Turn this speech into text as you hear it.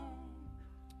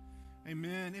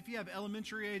Amen. If you have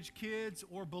elementary age kids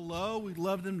or below, we'd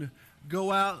love them to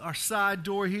go out our side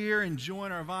door here and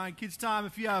join our Vine Kids Time.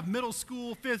 If you have middle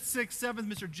school, 5th, 6th,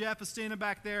 7th, Mr. Jeff is standing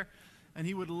back there, and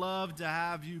he would love to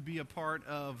have you be a part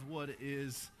of what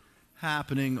is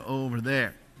happening over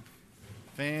there.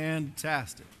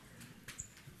 Fantastic.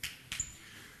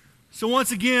 So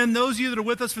once again, those of you that are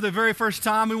with us for the very first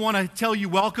time, we want to tell you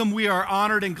welcome. We are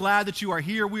honored and glad that you are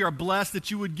here. We are blessed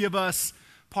that you would give us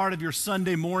part of your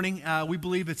Sunday morning. We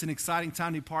believe it's an exciting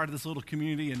time to be part of this little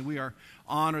community, and we are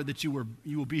honored that you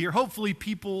will be here. Hopefully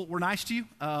people were nice to you,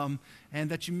 and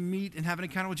that you meet and have an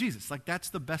encounter with Jesus. Like, that's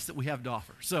the best that we have to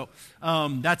offer. So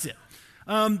that's it.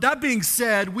 That being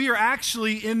said, we are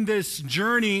actually in this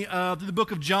journey through the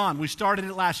book of John. We started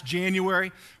it last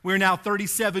January. We're now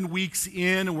 37 weeks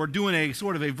in, and we're doing a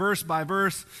sort of a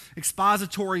verse-by-verse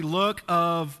expository look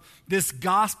of this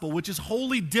gospel, which is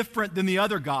wholly different than the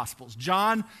other gospels.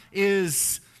 John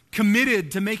is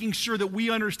committed to making sure that we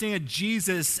understand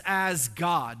Jesus as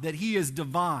God, that he is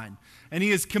divine. And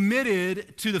he is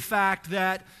committed to the fact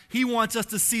that he wants us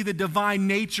to see the divine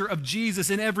nature of Jesus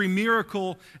in every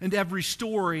miracle and every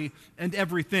story and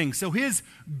everything. So his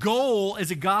goal as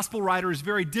a gospel writer is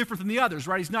very different than the others,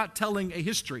 right? He's not telling a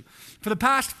history. For the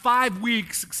past 5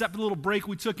 weeks, except the little break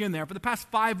we took in there, for the past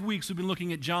 5 weeks we've been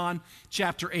looking at John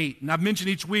chapter 8. And I've mentioned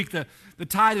each week the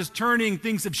tide is turning,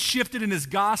 things have shifted in his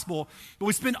gospel. But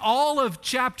we spent all of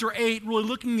chapter 8 really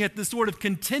looking at the sort of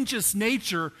contentious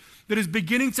nature that is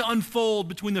beginning to unfold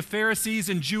between the Pharisees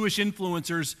and Jewish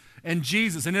influencers and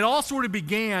Jesus. And it all sort of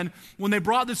began when they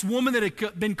brought this woman that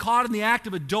had been caught in the act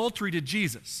of adultery to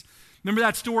Jesus. Remember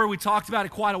that story? We talked about it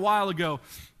quite a while ago.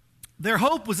 Their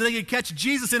hope was that they could catch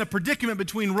Jesus in a predicament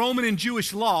between Roman and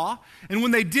Jewish law, and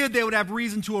when they did, they would have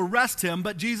reason to arrest him,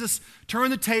 but Jesus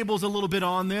turned the tables a little bit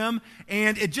on them,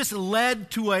 and it just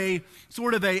led to a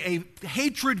sort of a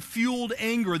hatred-fueled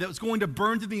anger that was going to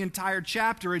burn through the entire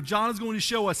chapter, and John is going to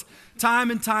show us time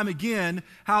and time again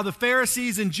how the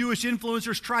Pharisees and Jewish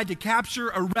influencers tried to capture,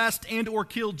 arrest, and or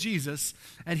kill Jesus,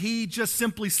 and he just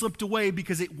simply slipped away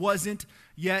because it wasn't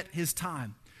yet his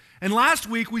time. And last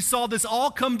week, we saw this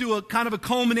all come to a kind of a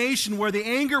culmination where the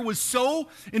anger was so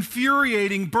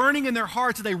infuriating, burning in their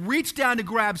hearts, that they reached down to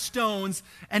grab stones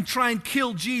and try and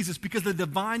kill Jesus because of the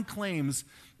divine claims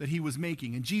that he was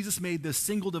making. And Jesus made this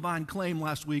single divine claim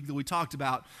last week that we talked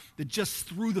about that just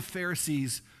threw the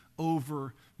Pharisees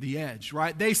over the edge,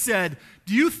 right? They said,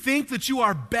 "Do you think that you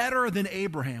are better than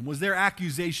Abraham?" was their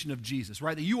accusation of Jesus,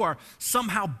 right? That you are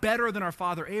somehow better than our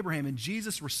father Abraham. And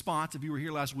Jesus' response, if you were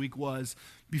here last week, was,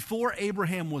 "Before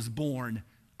Abraham was born,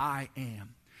 I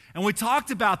am." And we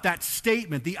talked about that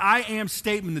statement, the I am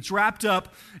statement that's wrapped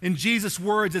up in Jesus'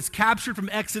 words. It's captured from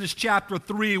Exodus chapter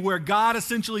 3, where God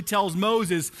essentially tells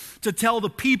Moses to tell the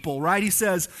people, right? He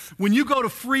says, when you go to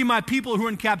free my people who are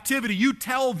in captivity, you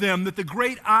tell them that the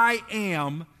great I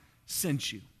am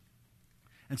sent you.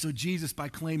 And so Jesus, by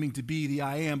claiming to be the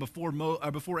I am,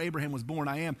 before Abraham was born,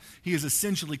 I am, he is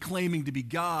essentially claiming to be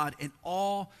God, and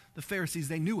all the Pharisees,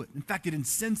 they knew it. In fact, it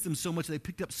incensed them so much they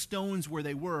picked up stones where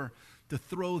they were to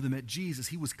throw them at Jesus.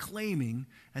 He was claiming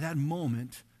at that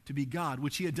moment to be God,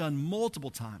 which he had done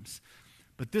multiple times.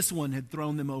 But this one had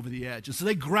thrown them over the edge. And so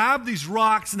they grab these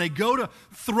rocks and they go to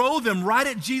throw them right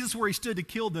at Jesus where he stood to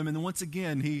kill them. And then once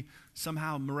again, he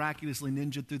somehow miraculously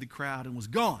ninja'd through the crowd and was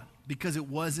gone because it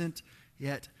wasn't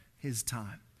yet his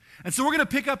time. And so we're going to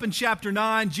pick up in chapter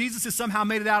 9. Jesus has somehow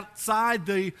made it outside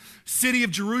the city of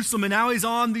Jerusalem, and now he's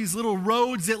on these little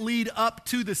roads that lead up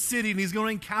to the city, and he's going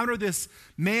to encounter this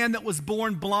man that was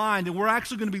born blind. And we're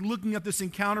actually going to be looking at this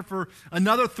encounter for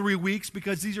another 3 weeks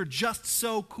because these are just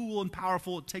so cool and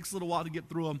powerful. It takes a little while to get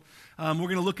through them. We're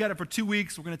going to look at it for 2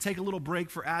 weeks. We're going to take a little break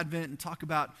for Advent and talk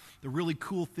about the really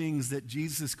cool things that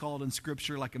Jesus is called in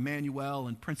Scripture, like Emmanuel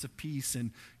and Prince of Peace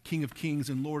and King of Kings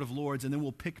and Lord of Lords. And then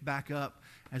we'll pick back up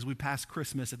as we pass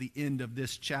Christmas at the end of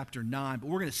this chapter 9. But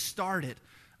we're going to start it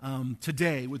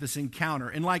today with this encounter.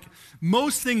 And like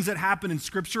most things that happen in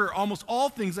Scripture, or almost all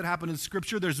things that happen in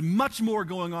Scripture, there's much more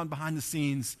going on behind the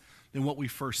scenes than what we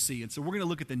first see. And so we're going to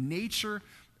look at the nature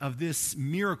of this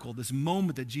miracle, this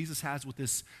moment that Jesus has with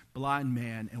this blind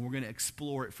man, and we're going to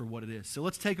explore it for what it is. So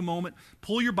let's take a moment,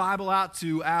 pull your Bible out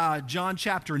to John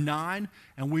chapter 9,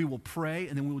 and we will pray,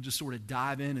 and then we will just sort of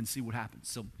dive in and see what happens.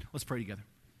 So let's pray together.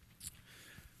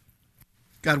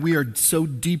 God, we are so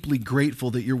deeply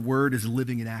grateful that your word is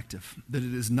living and active, that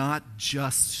it is not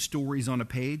just stories on a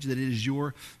page, that it is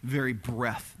your very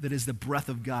breath, that is the breath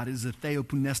of God. It is the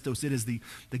theopneustos. It is the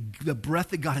breath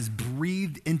that God has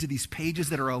breathed into these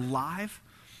pages that are alive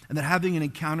and that having an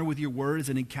encounter with your word is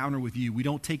an encounter with you. We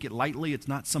don't take it lightly. It's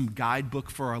not some guidebook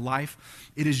for our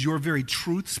life. It is your very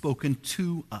truth spoken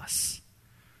to us.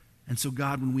 And so,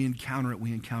 God, when we encounter it,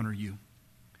 we encounter you.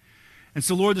 And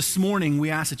so, Lord, this morning we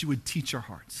ask that you would teach our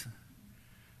hearts,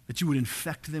 that you would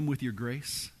infect them with your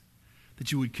grace, that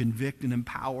you would convict and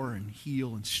empower and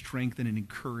heal and strengthen and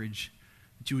encourage,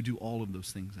 that you would do all of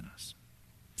those things in us.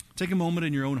 Take a moment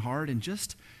in your own heart and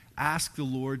just ask the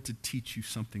Lord to teach you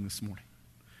something this morning.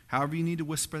 However you need to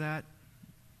whisper that,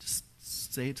 just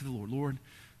say it to the Lord. Lord,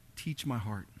 teach my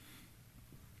heart.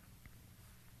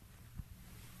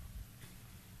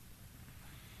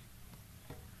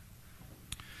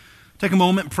 Take a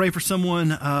moment, pray for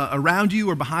someone around you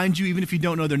or behind you, even if you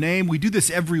don't know their name. We do this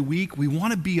every week. We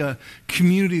want to be a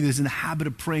community that is in the habit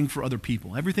of praying for other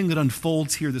people. Everything that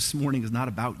unfolds here this morning is not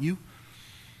about you.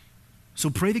 So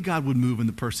pray that God would move in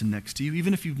the person next to you,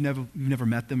 even if you've never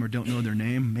met them or don't know their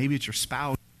name. Maybe it's your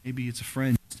spouse, maybe it's a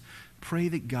friend. Just pray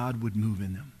that God would move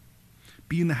in them.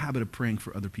 Be in the habit of praying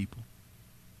for other people.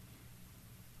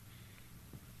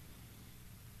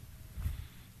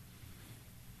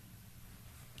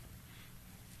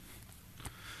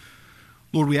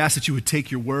 Lord, we ask that you would take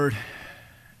your word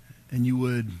and you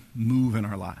would move in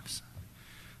our lives.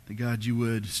 That, God, you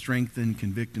would strengthen,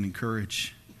 convict, and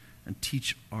encourage and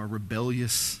teach our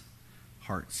rebellious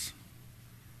hearts.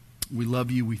 We love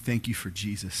you. We thank you for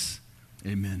Jesus.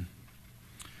 Amen.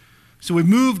 So we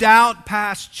moved out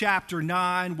past chapter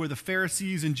 9 where the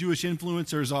Pharisees and Jewish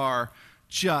influencers are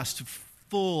just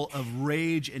full of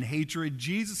rage and hatred.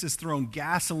 Jesus has thrown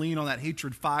gasoline on that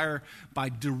hatred fire by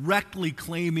directly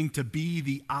claiming to be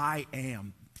the I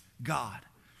am God,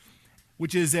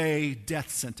 which is a death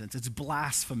sentence. It's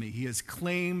blasphemy. He has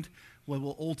claimed what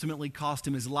will ultimately cost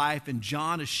him his life, and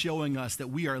John is showing us that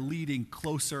we are leading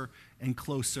closer and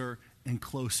closer and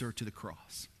closer to the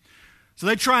cross. So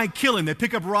they try and kill him. They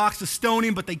pick up rocks to stone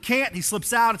him, but they can't. He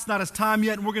slips out. It's not his time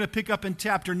yet. And we're going to pick up in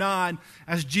chapter 9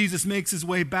 as Jesus makes his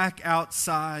way back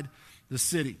outside the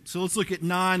city. So let's look at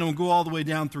 9 and we'll go all the way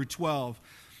down through 12.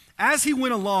 As he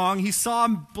went along, he saw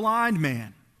a blind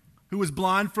man who was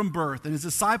blind from birth. And his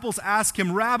disciples asked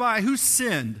him, Rabbi, who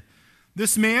sinned,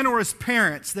 this man or his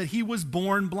parents, that he was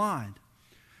born blind?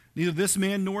 Neither this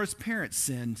man nor his parents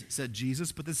sinned, said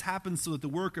Jesus, but this happened so that the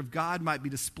work of God might be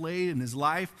displayed in his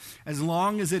life. As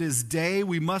long as it is day,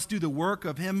 we must do the work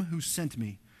of him who sent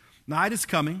me. Night is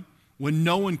coming when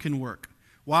no one can work.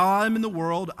 While I am in the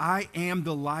world, I am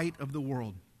the light of the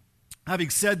world.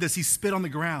 Having said this, he spit on the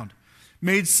ground,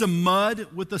 made some mud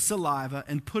with the saliva,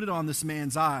 and put it on this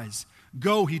man's eyes.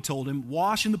 Go, he told him,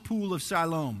 wash in the pool of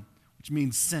Siloam, which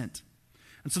means sent.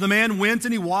 And so the man went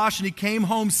and he washed and he came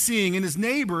home seeing. And his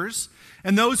neighbors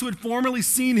and those who had formerly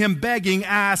seen him begging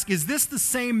asked, is this the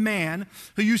same man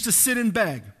who used to sit and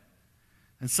beg?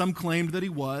 And some claimed that he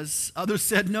was. Others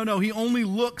said, no, he only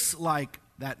looks like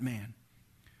that man.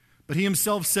 But he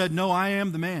himself said, no, I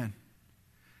am the man.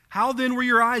 How then were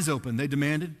your eyes open? They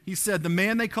demanded. He said, the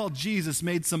man they called Jesus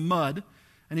made some mud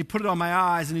and he put it on my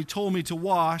eyes and he told me to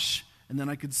wash and then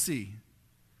I could see.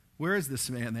 Where is this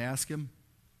man? They asked him.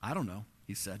 I don't know,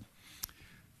 he said.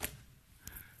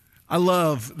 I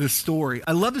love this story.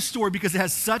 I love this story because it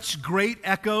has such great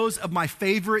echoes of my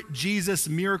favorite Jesus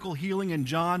miracle healing in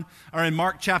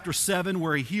Mark chapter 7,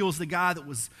 where he heals the guy that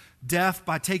was deaf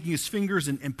by taking his fingers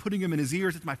and putting them in his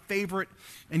ears. It's my favorite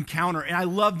encounter. And I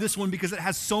love this one because it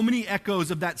has so many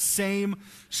echoes of that same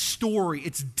story.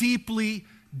 It's deeply,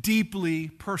 deeply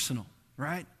personal,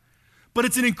 right? But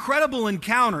it's an incredible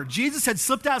encounter. Jesus had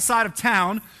slipped outside of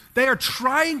town. They are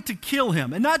trying to kill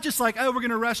him. And not just like, oh, we're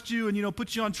going to arrest you and,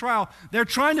 put you on trial. They're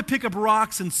trying to pick up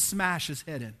rocks and smash his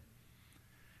head in.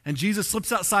 And Jesus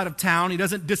slips outside of town. He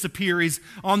doesn't disappear. He's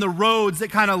on the roads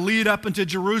that kind of lead up into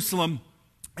Jerusalem.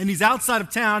 And he's outside of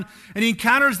town, and he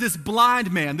encounters this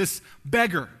blind man, this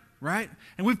beggar, right?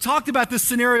 And we've talked about this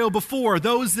scenario before.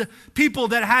 Those people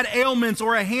that had ailments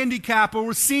or a handicap or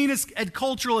were seen as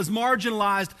cultural as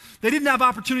marginalized, they didn't have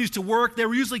opportunities to work. They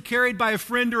were usually carried by a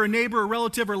friend or a neighbor or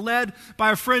relative, or led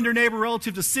by a friend or neighbor or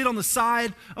relative to sit on the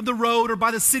side of the road or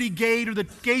by the city gate or the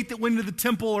gate that went into the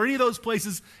temple or any of those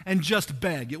places and just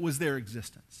beg. It was their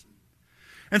existence.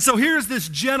 And so here's this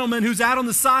gentleman who's out on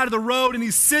the side of the road, and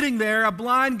he's sitting there, a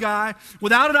blind guy,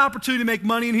 without an opportunity to make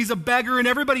money, and he's a beggar, and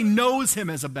everybody knows him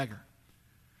as a beggar.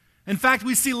 In fact,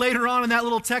 we see later on in that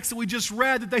little text that we just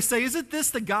read that they say, isn't this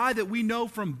the guy that we know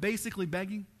from basically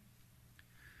begging?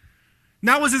 And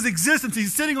that was his existence.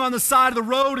 He's sitting on the side of the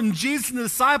road, and Jesus and the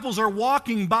disciples are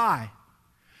walking by.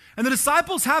 And the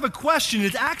disciples have a question.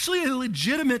 It's actually a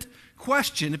legitimate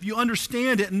question if you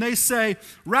understand it. And they say,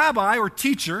 Rabbi or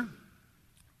teacher,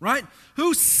 right?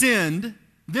 Who sinned,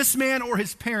 this man or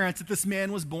his parents, that this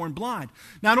man was born blind?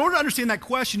 Now, in order to understand that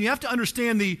question, you have to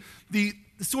understand the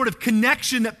sort of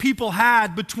connection that people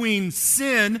had between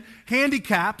sin,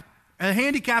 handicap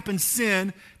and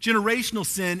sin, generational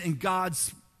sin, and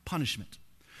God's punishment.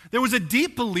 There was a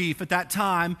deep belief at that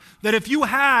time that if you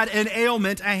had an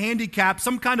ailment, a handicap,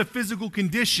 some kind of physical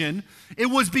condition, it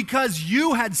was because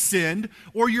you had sinned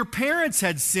or your parents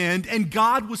had sinned and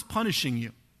God was punishing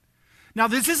you. Now,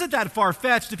 this isn't that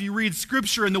far-fetched if you read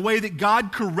Scripture in the way that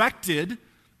God corrected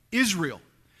Israel.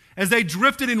 As they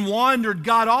drifted and wandered,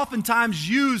 God oftentimes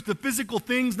used the physical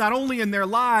things not only in their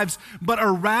lives, but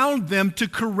around them to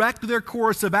correct their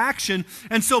course of action.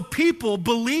 And so people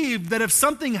believed that if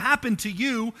something happened to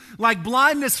you, like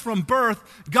blindness from birth,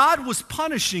 God was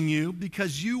punishing you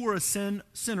because you were a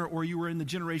sinner or you were in the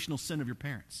generational sin of your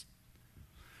parents.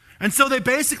 And so they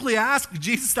basically asked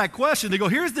Jesus that question. They go,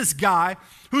 here's this guy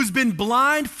who's been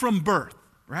blind from birth,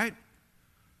 right?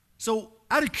 So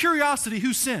out of curiosity,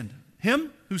 who sinned?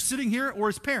 Him, who's sitting here, or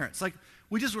his parents? Like,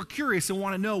 we just were curious and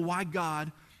want to know why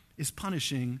God is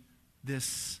punishing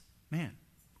this man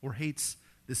or hates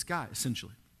this guy,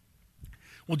 essentially.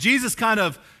 Well, Jesus kind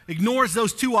of ignores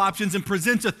those two options and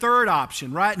presents a third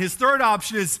option, right? And his third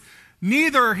option is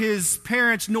neither his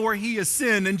parents nor he has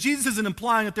sinned. And Jesus isn't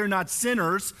implying that they're not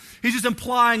sinners. He's just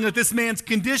implying that this man's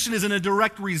condition isn't a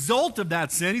direct result of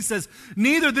that sin. He says,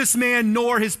 neither this man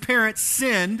nor his parents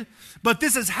sinned, but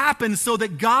this has happened so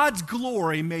that God's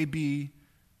glory may be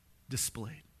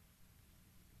displayed.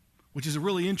 Which is a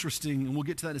really interesting, and we'll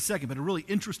get to that in a second, but a really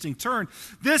interesting turn.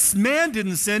 This man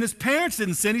didn't sin. His parents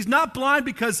didn't sin. He's not blind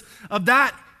because of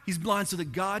that. He's blind so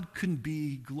that God can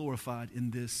be glorified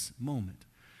in this moment.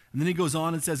 And then he goes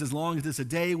on and says, as long as it's a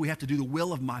day, we have to do the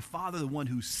will of my Father, the one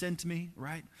who sent me,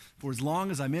 right? For as long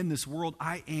as I'm in this world,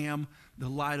 I am the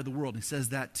light of the world. And he says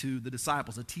that to the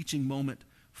disciples, a teaching moment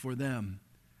for them.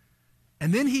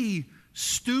 And then he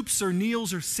stoops or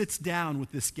kneels or sits down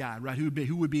with this guy, right,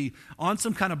 who would be on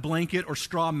some kind of blanket or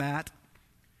straw mat.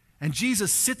 And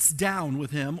Jesus sits down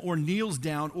with him or kneels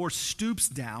down or stoops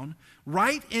down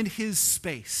right in his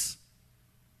space.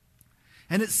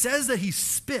 And it says that he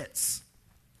spits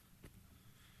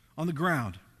on the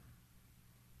ground,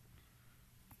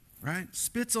 right?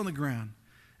 Spits on the ground,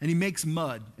 and he makes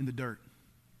mud in the dirt.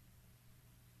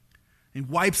 And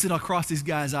wipes it across this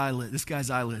guy's eyelids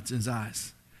and his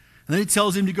eyes. And then he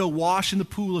tells him to go wash in the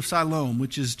pool of Siloam,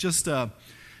 which is just it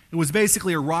was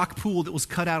basically a rock pool that was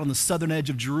cut out on the southern edge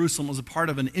of Jerusalem. It was a part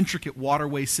of an intricate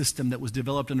waterway system that was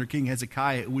developed under King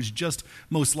Hezekiah. It was just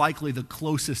most likely the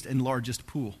closest and largest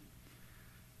pool.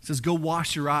 It says, go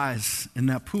wash your eyes in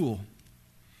that pool.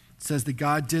 It says that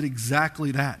God did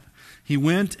exactly that. He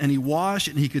went and he washed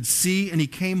and he could see and he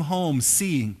came home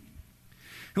seeing.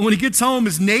 And when he gets home,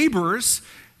 his neighbors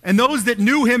and those that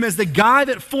knew him as the guy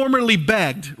that formerly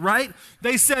begged, right?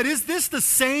 They said, is this the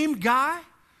same guy?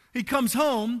 He comes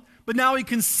home, but now he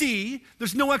can see.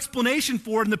 There's no explanation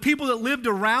for it. And the people that lived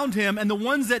around him and the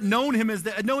ones that know him as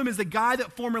the guy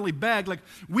that formerly begged, like,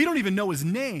 we don't even know his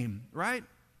name, right?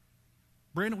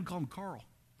 Brandon would call him Carl,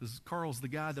 because Carl's the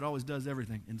guy that always does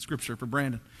everything in Scripture for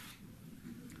Brandon.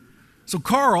 So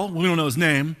Carl, we don't know his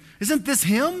name. Isn't this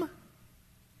him?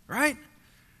 Right?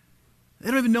 They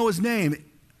don't even know his name.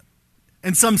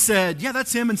 And some said, yeah,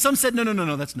 that's him. And some said,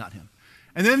 no, that's not him.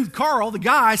 And then Carl, the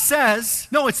guy, says,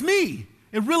 no, it's me.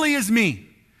 It really is me.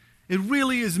 It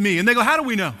really is me. And they go, how do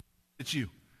we know it's you?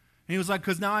 And he was like,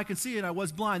 because now I can see it. I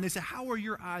was blind. They said, how are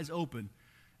your eyes open?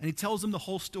 And he tells them the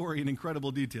whole story in incredible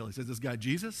detail. He says, this guy,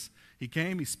 Jesus, he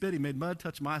came, he spit, he made mud,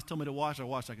 touched my eyes, told me to wash. I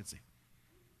washed, I could see.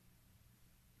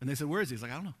 And they said, where is he? He's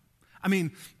like, I don't know. I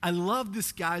mean, I love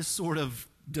this guy's sort of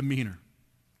demeanor.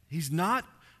 He's not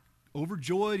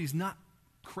overjoyed. He's not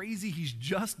crazy. He's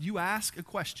just, you ask a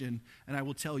question and I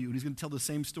will tell you. And he's going to tell the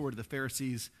same story to the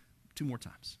Pharisees 2 more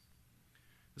times.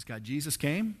 This guy, Jesus,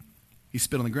 came. He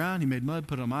spit on the ground. He made mud,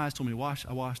 put it on my eyes, told me to wash.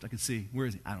 I washed. I could see. Where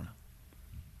is he? I don't know.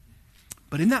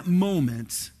 But in that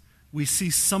moment, we see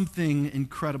something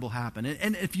incredible happen.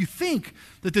 And if you think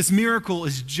that this miracle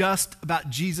is just about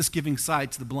Jesus giving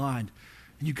sight to the blind,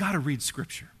 then you got to read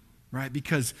Scripture. Right?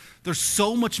 Because there's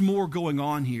so much more going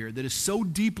on here that is so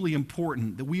deeply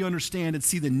important that we understand and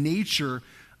see the nature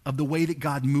of the way that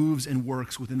God moves and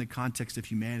works within the context of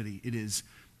humanity. It is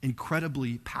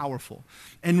incredibly powerful.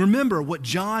 And remember what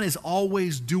John is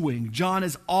always doing. John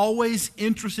is always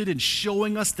interested in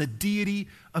showing us the deity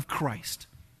of Christ.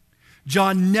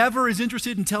 John never is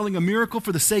interested in telling a miracle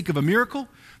for the sake of a miracle.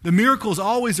 The miracles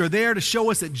always are there to show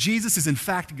us that Jesus is in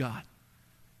fact God.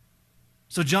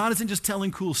 So John isn't just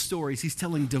telling cool stories, he's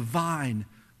telling divine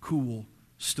cool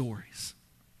stories.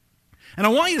 And I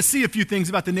want you to see a few things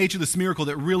about the nature of this miracle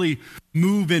that really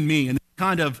move in me and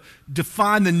kind of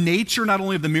define the nature not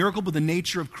only of the miracle, but the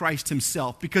nature of Christ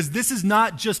himself. Because this is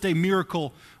not just a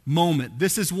miracle moment.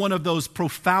 This is one of those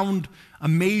profound,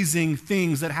 amazing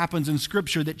things that happens in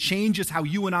Scripture that changes how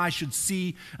you and I should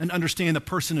see and understand the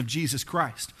person of Jesus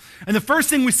Christ. And the first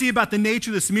thing we see about the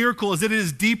nature of this miracle is that it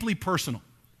is deeply personal.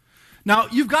 Now,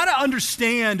 you've got to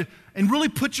understand and really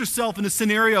put yourself in the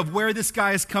scenario of where this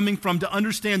guy is coming from to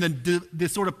understand the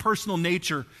sort of personal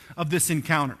nature of this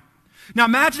encounter. Now,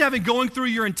 imagine going through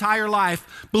your entire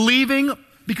life believing,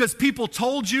 because people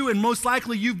told you, and most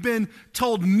likely you've been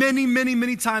told many, many,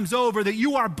 many times over, that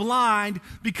you are blind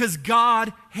because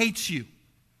God hates you.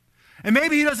 And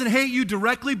maybe he doesn't hate you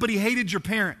directly, but he hated your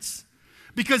parents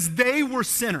because they were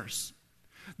sinners.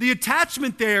 The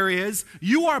attachment there is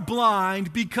you are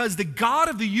blind because the God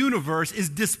of the universe is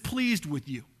displeased with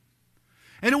you.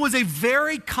 And it was a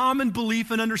very common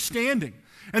belief and understanding.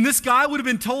 And this guy would have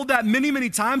been told that many, many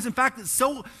times. In fact, it's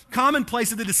so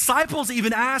commonplace that the disciples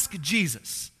even ask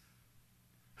Jesus,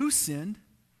 who sinned?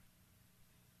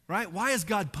 Right? Why is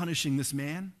God punishing this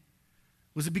man?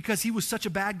 Was it because he was such a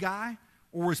bad guy,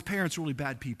 or were his parents really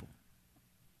bad people?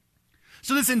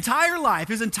 So his entire life,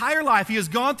 he has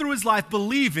gone through his life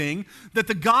believing that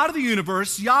the God of the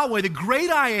universe, Yahweh, the great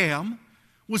I am,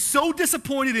 was so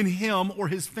disappointed in him or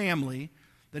his family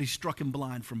that he struck him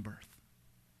blind from birth.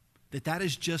 That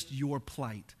is just your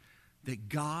plight, that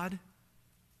God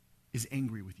is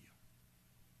angry with you.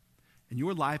 And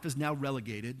your life is now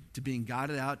relegated to being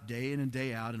guided out day in and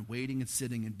day out and waiting and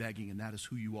sitting and begging, and that is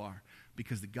who you are,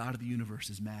 because the God of the universe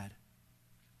is mad.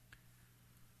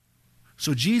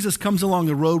 So Jesus comes along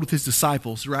the road with his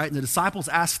disciples, right? And the disciples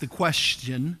ask the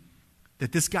question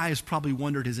that this guy has probably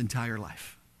wondered his entire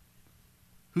life.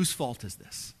 Whose fault is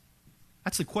this?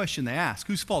 That's the question they ask.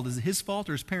 Whose fault? Is it his fault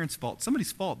or his parents' fault?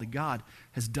 Somebody's fault that God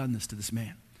has done this to this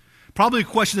man. Probably a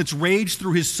question that's raged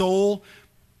through his soul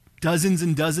dozens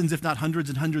and dozens, if not hundreds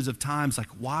and hundreds of times, like,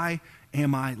 why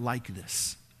am I like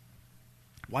this?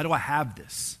 Why do I have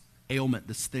this ailment,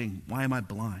 this thing? Why am I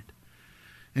blind?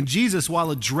 And Jesus,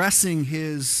 while addressing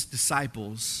his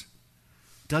disciples,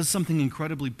 does something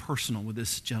incredibly personal with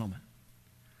this gentleman.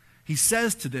 He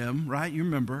says to them, right, you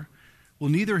remember, well,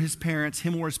 neither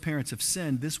him or his parents have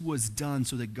sinned. This was done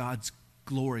so that God's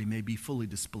glory may be fully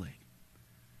displayed.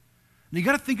 Now, you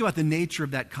got to think about the nature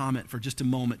of that comment for just a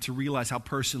moment to realize how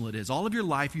personal it is. All of your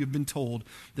life, you have been told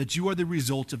that you are the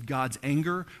result of God's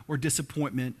anger or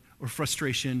disappointment or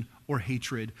frustration or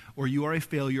hatred, or you are a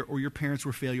failure, or your parents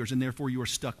were failures, and therefore you are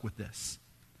stuck with this.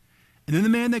 And then the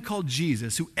man they called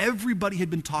Jesus, who everybody had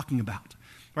been talking about,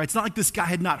 right? It's not like this guy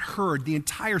had not heard. The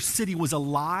entire city was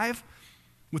alive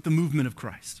with the movement of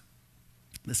Christ.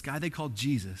 This guy they called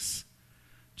Jesus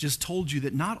just told you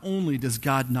that not only does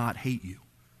God not hate you,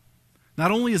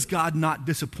 not only is God not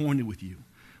disappointed with you,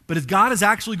 but if God is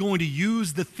actually going to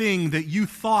use the thing that you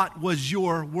thought was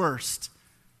your worst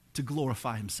to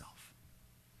glorify himself.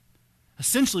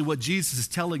 Essentially, what Jesus is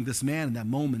telling this man in that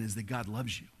moment is that God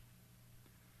loves you.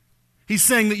 He's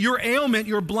saying that your ailment,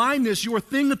 your blindness, your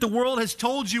thing that the world has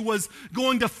told you was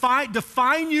going to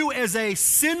define you as a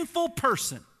sinful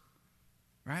person,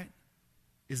 right,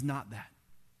 is not that.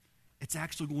 It's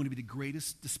actually going to be the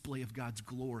greatest display of God's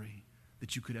glory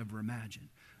that you could ever imagine.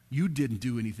 You didn't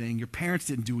do anything. Your parents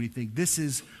didn't do anything. This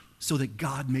is so that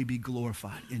God may be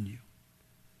glorified in you.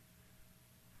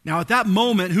 Now, at that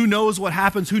moment, who knows what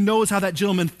happens? Who knows how that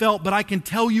gentleman felt? But I can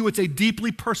tell you it's a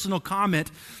deeply personal comment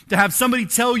to have somebody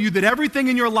tell you that everything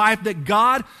in your life that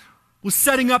God was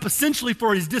setting up essentially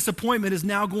for his disappointment is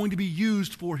now going to be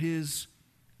used for his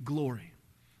glory.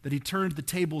 That he turned the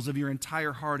tables of your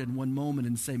entire heart in one moment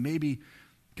and say, maybe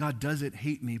God doesn't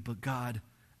hate me, but God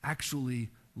actually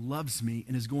loves me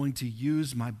and is going to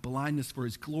use my blindness for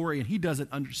his glory, and he doesn't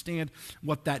understand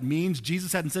what that means.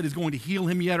 Jesus hadn't said he's going to heal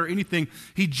him yet or anything.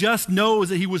 He just knows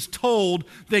that he was told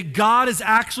that God is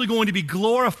actually going to be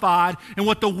glorified, and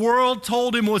what the world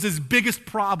told him was his biggest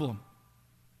problem,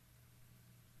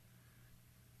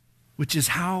 which is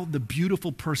how the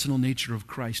beautiful personal nature of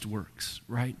Christ works,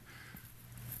 right?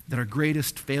 That our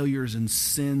greatest failures and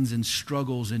sins and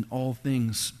struggles in all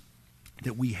things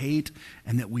that we hate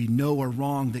and that we know are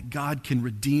wrong, that God can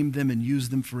redeem them and use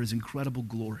them for his incredible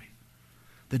glory.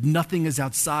 That nothing is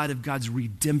outside of God's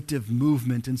redemptive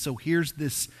movement. And so here's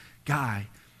this guy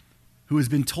who has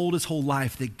been told his whole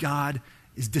life that God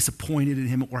is disappointed in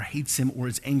him or hates him or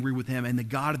is angry with him. And the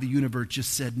God of the universe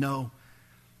just said, no,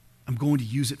 I'm going to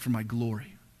use it for my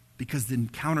glory. Because the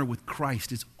encounter with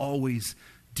Christ is always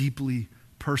deeply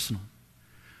personal.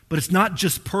 But it's not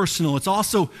just personal, it's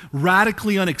also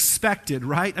radically unexpected,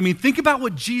 right? I mean, think about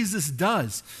what Jesus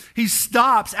does. He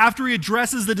stops after he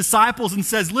addresses the disciples and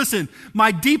says, listen,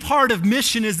 my deep heart of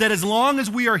mission is that as long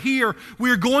as we are here,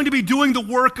 we are going to be doing the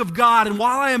work of God. And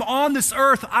while I am on this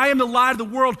earth, I am the light of the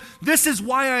world. This is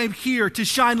why I am here, to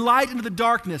shine light into the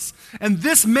darkness. And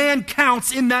this man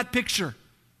counts in that picture.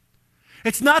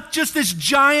 It's not just this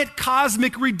giant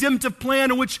cosmic redemptive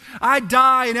plan in which I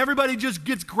die and everybody just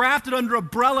gets grafted under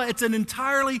umbrella. It's an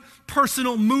entirely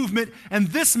personal movement. And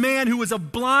this man who is a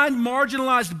blind,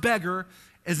 marginalized beggar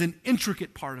is an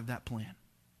intricate part of that plan.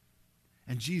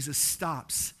 And Jesus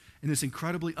stops in this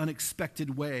incredibly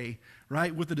unexpected way,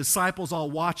 right, with the disciples all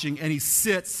watching, and he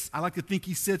sits. I like to think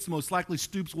he sits, most likely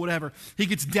stoops, whatever. He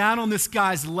gets down on this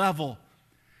guy's level.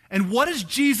 And what does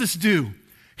Jesus do?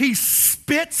 He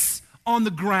spits on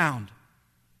the ground.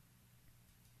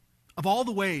 Of all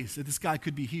the ways that this guy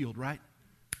could be healed, right?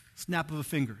 Snap of a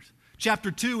finger. Chapter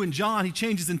 2 in John, he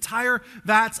changes entire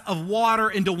vats of water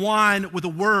into wine with a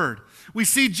word. We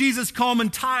see Jesus calm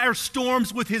entire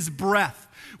storms with his breath.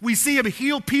 We see him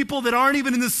heal people that aren't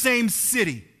even in the same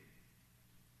city.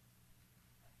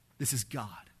 This is God.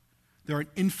 There are an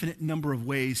infinite number of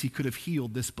ways he could have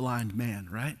healed this blind man,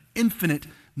 right? Infinite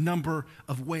number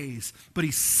of ways. But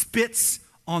he spits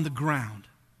on the ground,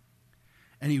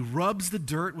 and he rubs the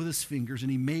dirt with his fingers,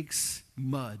 and he makes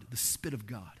mud, the spit of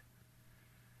God,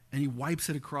 and he wipes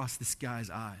it across this guy's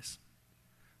eyes.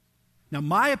 Now,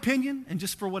 my opinion, and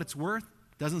just for what it's worth,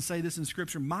 doesn't say this in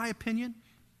Scripture, my opinion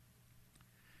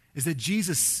is that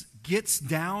Jesus gets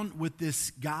down with this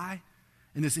guy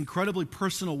in this incredibly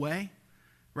personal way,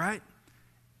 right?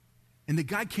 And the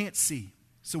guy can't see.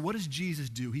 So what does Jesus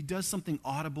do? He does something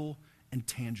audible and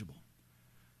tangible.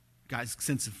 Guy's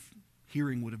sense of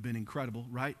hearing would have been incredible,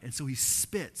 right? And so he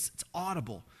spits. It's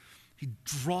audible. He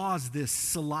draws this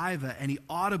saliva and he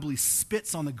audibly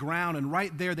spits on the ground. And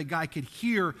right there, the guy could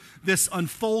hear this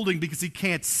unfolding because he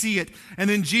can't see it. And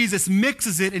then Jesus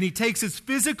mixes it and he takes his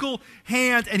physical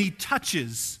hand and he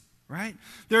touches, right?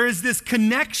 There is this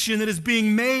connection that is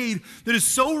being made that is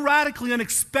so radically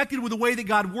unexpected with the way that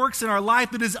God works in our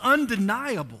life that is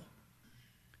undeniable.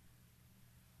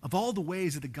 Of all the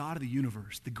ways that the God of the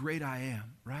universe, the great I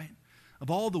am, right? Of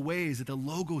all the ways that the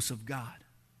Logos of God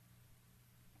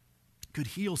could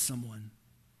heal someone,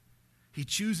 he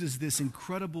chooses this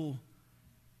incredible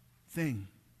thing.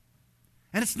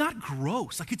 And it's not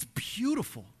gross, like it's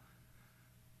beautiful.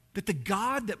 That the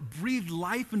God that breathed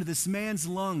life into this man's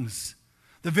lungs,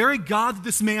 the very God that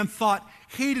this man thought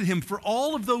hated him for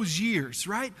all of those years,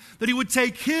 right? That he would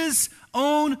take his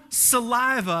own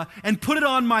saliva and put it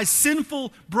on my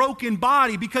sinful, broken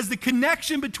body because the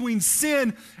connection between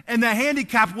sin and the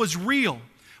handicap was real.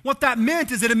 What that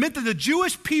meant is that it meant that the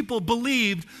Jewish people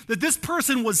believed that this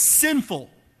person was sinful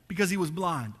because he was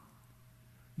blind.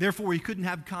 Therefore, he couldn't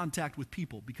have contact with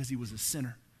people because he was a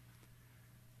sinner.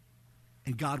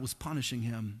 And God was punishing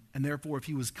him. And therefore, if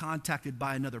he was contacted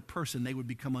by another person, they would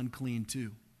become unclean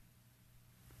too.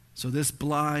 So this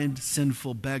blind,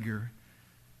 sinful beggar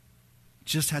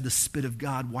just had the spit of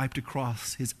God wiped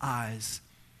across his eyes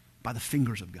by the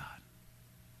fingers of God.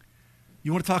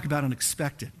 You want to talk about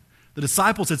unexpected? The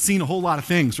disciples had seen a whole lot of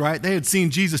things, right? They had seen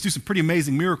Jesus do some pretty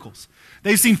amazing miracles.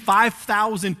 They've seen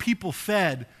 5,000 people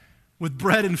fed with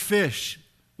bread and fish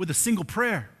with a single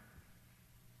prayer.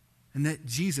 And that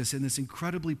Jesus, in this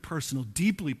incredibly personal,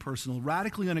 deeply personal,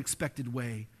 radically unexpected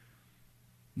way,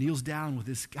 kneels down with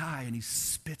this guy and he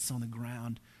spits on the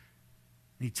ground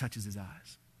and he touches his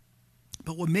eyes.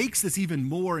 But what makes this even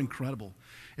more incredible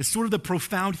is sort of the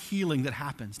profound healing that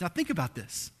happens. Now think about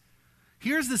this.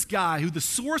 Here's this guy who the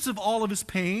source of all of his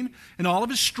pain and all of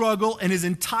his struggle and his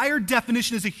entire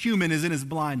definition as a human is in his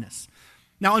blindness.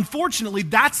 Now, unfortunately,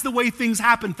 that's the way things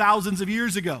happened thousands of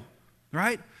years ago,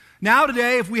 right? Now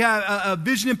today, if we have a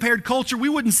vision-impaired culture, we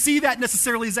wouldn't see that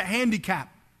necessarily as a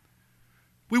handicap.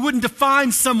 We wouldn't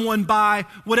define someone by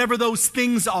whatever those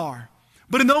things are.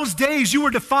 But in those days, you were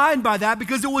defined by that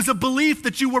because it was a belief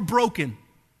that you were broken.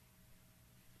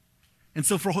 And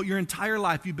so for your entire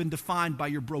life, you've been defined by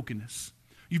your brokenness.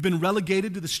 You've been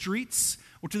relegated to the streets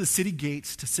or to the city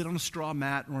gates to sit on a straw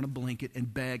mat or on a blanket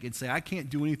and beg and say, I can't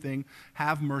do anything.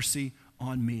 Have mercy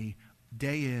on me,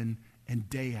 day in and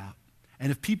day out.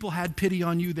 And if people had pity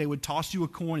on you, they would toss you a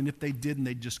coin, and if they didn't,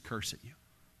 they'd just curse at you.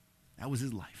 That was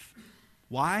his life.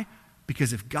 Why?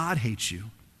 Because if God hates you,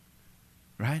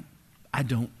 right, I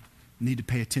don't need to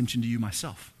pay attention to you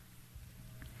myself.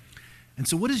 And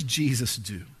so what does Jesus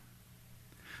do?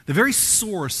 The very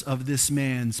source of this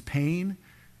man's pain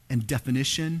and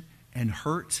definition and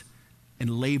hurt and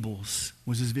labels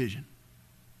was his vision.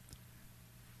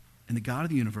 And the God of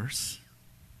the universe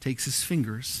takes his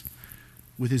fingers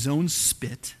with his own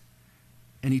spit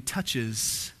and he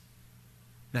touches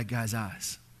that guy's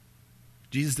eyes.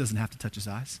 Jesus doesn't have to touch his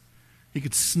eyes. He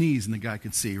could sneeze and the guy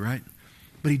could see, right?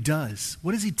 But he does.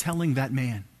 What is he telling that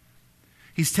man?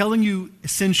 He's telling him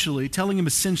essentially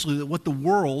that what the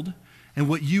world and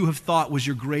what you have thought was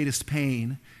your greatest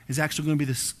pain is actually going to be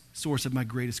the source of my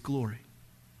greatest glory.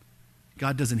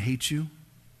 God doesn't hate you.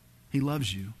 He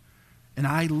loves you. And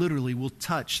I literally will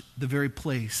touch the very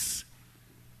place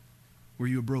where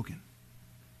you are broken.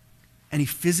 And he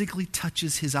physically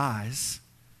touches his eyes,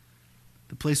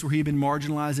 the place where he had been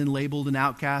marginalized and labeled an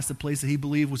outcast, the place that he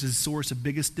believed was his source of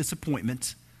biggest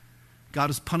disappointment. God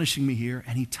is punishing me here,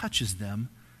 and he touches them,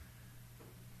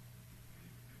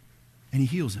 and he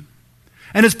heals him.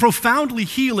 And it's profoundly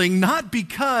healing, not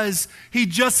because he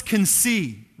just can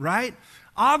see, right?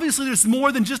 Obviously, there's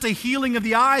more than just a healing of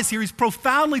the eyes here. He's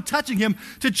profoundly touching him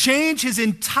to change his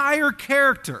entire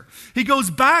character. He goes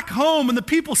back home, and the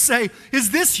people say,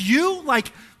 "Is this you?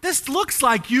 Like, this looks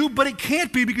like you, but it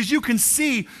can't be because you can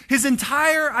see." His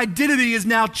entire identity is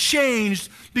now changed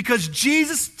because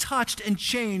Jesus touched and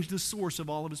changed the source of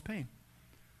all of his pain,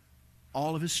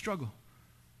 all of his struggle,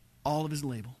 all of his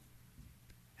label.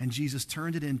 And Jesus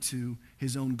turned it into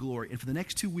his own glory. And for the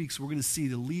next 2 weeks, we're going to see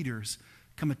the leaders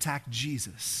come attack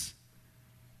Jesus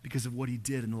because of what he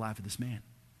did in the life of this man.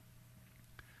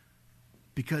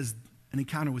 Because an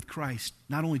encounter with Christ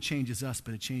not only changes us,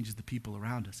 but it changes the people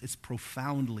around us. It's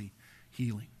profoundly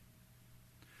healing.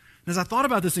 And as I thought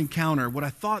about this encounter, what I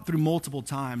thought through multiple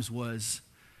times was,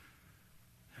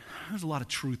 there's a lot of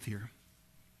truth here.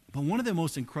 But one of the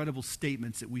most incredible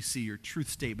statements that we see, or truth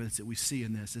statements that we see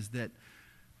in this, is that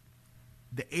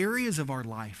the areas of our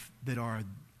life that are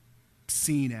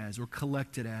seen as or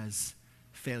collected as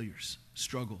failures,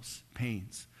 struggles,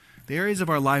 pains, the areas of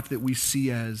our life that we see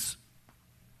as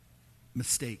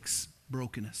mistakes,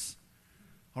 brokenness,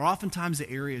 are oftentimes the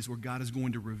areas where God is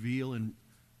going to reveal and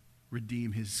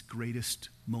redeem his greatest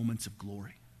moments of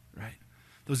glory, right?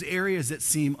 Those areas that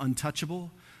seem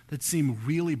untouchable, that seem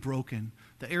really broken,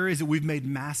 the areas that we've made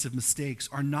massive mistakes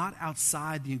are not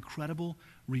outside the incredible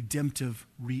redemptive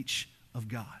reach of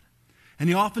God. And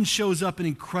he often shows up in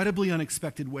incredibly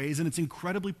unexpected ways, and it's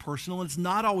incredibly personal, and it's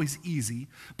not always easy,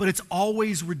 but it's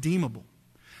always redeemable.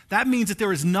 That means that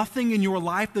there is nothing in your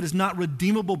life that is not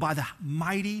redeemable by the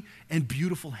mighty and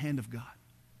beautiful hand of God,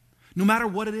 no matter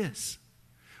what it is.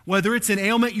 Whether it's an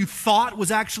ailment you thought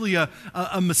was actually a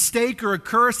mistake or a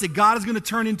curse that God is going to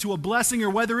turn into a blessing,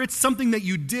 or whether it's something that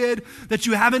you did that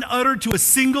you haven't uttered to a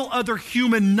single other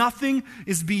human, nothing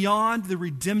is beyond the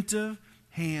redemptive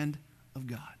hand of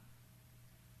God.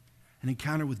 An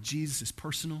encounter with Jesus is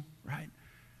personal, right?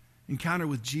 Encounter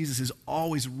with Jesus is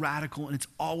always radical and it's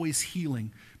always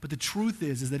healing. But the truth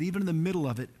is that even in the middle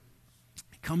of it,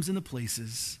 it comes into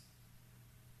places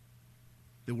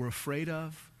that we're afraid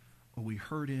of, or we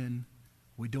hurt in,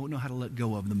 or we don't know how to let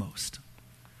go of the most.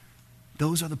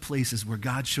 Those are the places where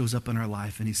God shows up in our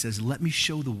life and he says, "Let me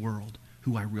show the world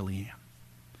who I really am."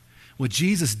 What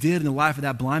Jesus did in the life of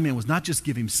that blind man was not just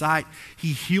give him sight,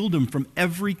 he healed him from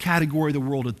every category the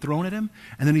world had thrown at him,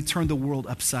 and then he turned the world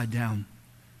upside down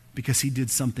because he did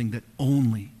something that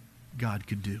only God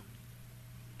could do.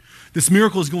 This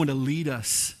miracle is going to lead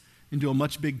us into a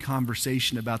much big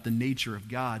conversation about the nature of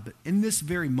God, but in this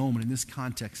very moment, in this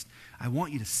context, I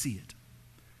want you to see it.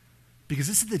 Because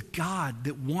this is the God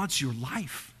that wants your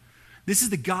life. This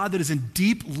is the God that is in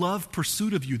deep love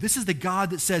pursuit of you. This is the God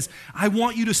that says, "I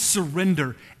want you to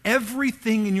surrender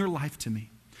everything in your life to me.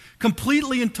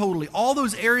 Completely and totally. All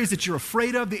those areas that you're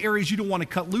afraid of, the areas you don't want to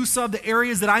cut loose of, the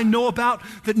areas that I know about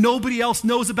that nobody else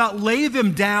knows about, lay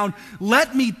them down.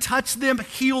 Let me touch them,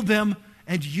 heal them,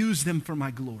 and use them for my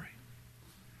glory.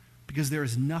 Because there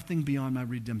is nothing beyond my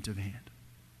redemptive hand."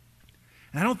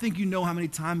 And I don't think you know how many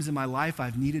times in my life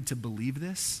I've needed to believe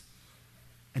this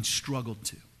and struggled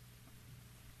to.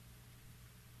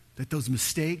 That those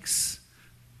mistakes,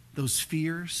 those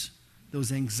fears,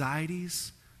 those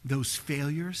anxieties, those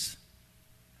failures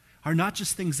are not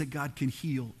just things that God can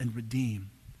heal and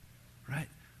redeem, right?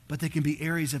 But they can be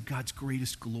areas of God's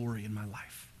greatest glory in my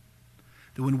life.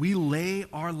 That when we lay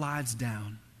our lives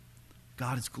down,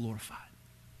 God is glorified.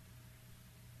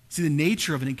 See, the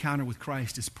nature of an encounter with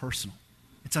Christ is personal.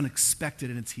 It's unexpected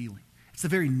and it's healing. It's the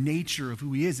very nature of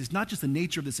who he is. It's not just the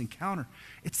nature of this encounter,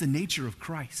 it's the nature of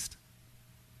Christ.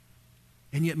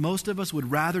 And yet most of us would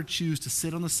rather choose to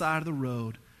sit on the side of the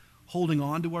road holding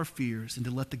on to our fears and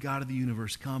to let the God of the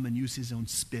universe come and use his own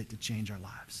spit to change our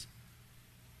lives.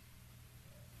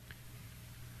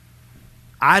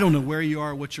 I don't know where you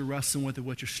are, what you're wrestling with, or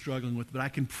what you're struggling with, but I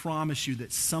can promise you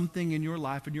that something in your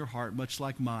life and your heart, much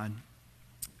like mine,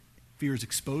 fears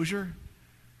exposure.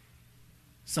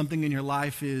 Something in your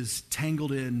life is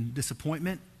tangled in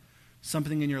disappointment.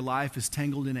 Something in your life is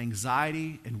tangled in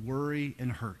anxiety and worry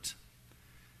and hurt.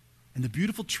 And the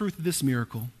beautiful truth of this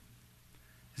miracle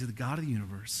is that the God of the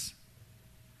universe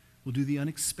will do the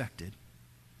unexpected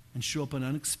and show up in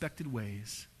unexpected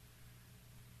ways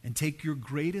and take your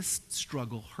greatest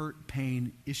struggle, hurt,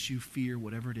 pain, issue, fear,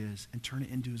 whatever it is, and turn it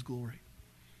into his glory.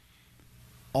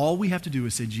 All we have to do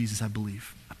is say, Jesus, I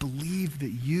believe. I believe that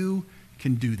you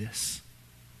can do this.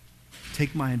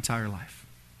 Take my entire life.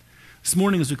 This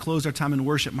morning as we close our time in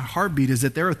worship, my heartbeat is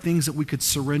that there are things that we could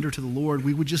surrender to the Lord.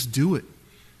 We would just do it.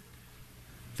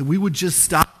 That we would just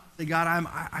stop and say, God,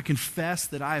 I confess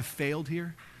that I have failed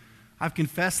here. I've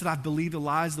confessed that I've believed the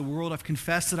lies of the world. I've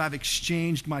confessed that I've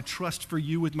exchanged my trust for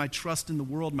you with my trust in the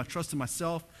world, my trust in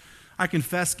myself. I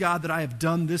confess, God, that I have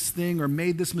done this thing or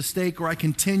made this mistake, or I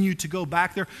continue to go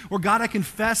back there. Or God, I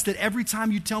confess that every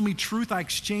time you tell me truth, I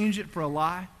exchange it for a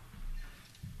lie.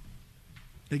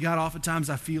 That God, oftentimes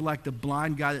I feel like the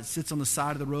blind guy that sits on the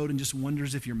side of the road and just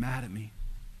wonders if you're mad at me.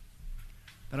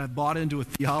 That I've bought into a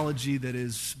theology that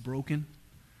is broken,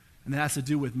 and that has to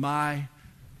do with my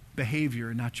behavior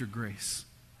and not your grace.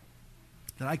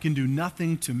 That I can do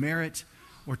nothing to merit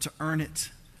or to earn it,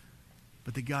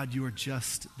 but that God, you are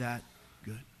just that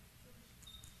good.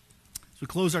 So we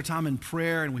close our time in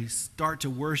prayer and we start to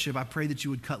worship. I pray that you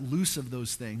would cut loose of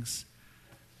those things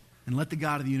and let the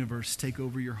God of the universe take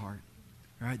over your heart.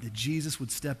 All right, that Jesus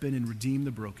would step in and redeem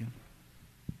the broken,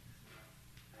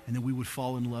 and that we would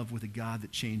fall in love with a God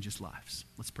that changes lives.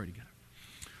 Let's pray together.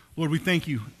 Lord, we thank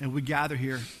you, and we gather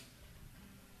here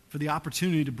for the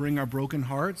opportunity to bring our broken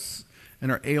hearts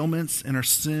and our ailments and our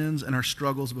sins and our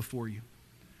struggles before you.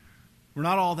 We're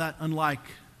not all that unlike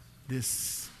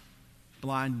this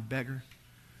blind beggar.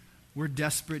 We're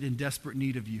desperate, in desperate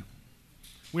need of you.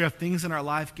 We have things in our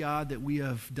life, God, that we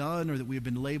have done or that we have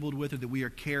been labeled with or that we are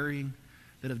carrying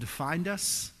that have defined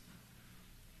us.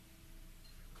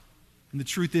 And the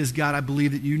truth is, God, I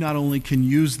believe that you not only can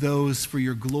use those for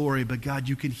your glory, but God,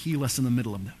 you can heal us in the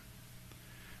middle of them.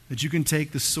 That you can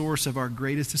take the source of our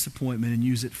greatest disappointment and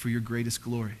use it for your greatest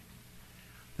glory.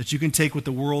 That you can take what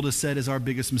the world has said is our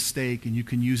biggest mistake and you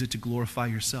can use it to glorify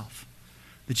yourself.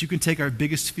 That you can take our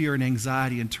biggest fear and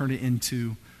anxiety and turn it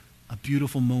into a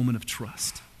beautiful moment of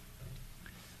trust.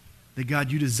 That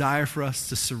God, you desire for us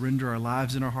to surrender our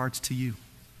lives and our hearts to you,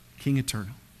 King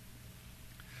Eternal.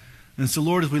 And so,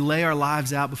 Lord, as we lay our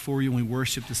lives out before you and we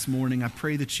worship this morning, I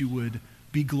pray that you would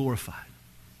be glorified.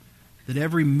 That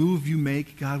every move you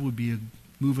make, God, would be a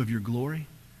move of your glory.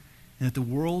 And that the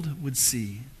world would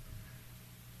see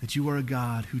that you are a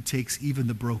God who takes even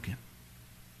the broken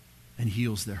and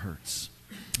heals their hurts.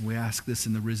 And we ask this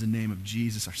in the risen name of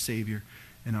Jesus, our Savior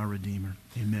and our Redeemer.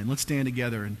 Amen. Let's stand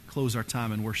together and close our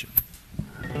time in worship.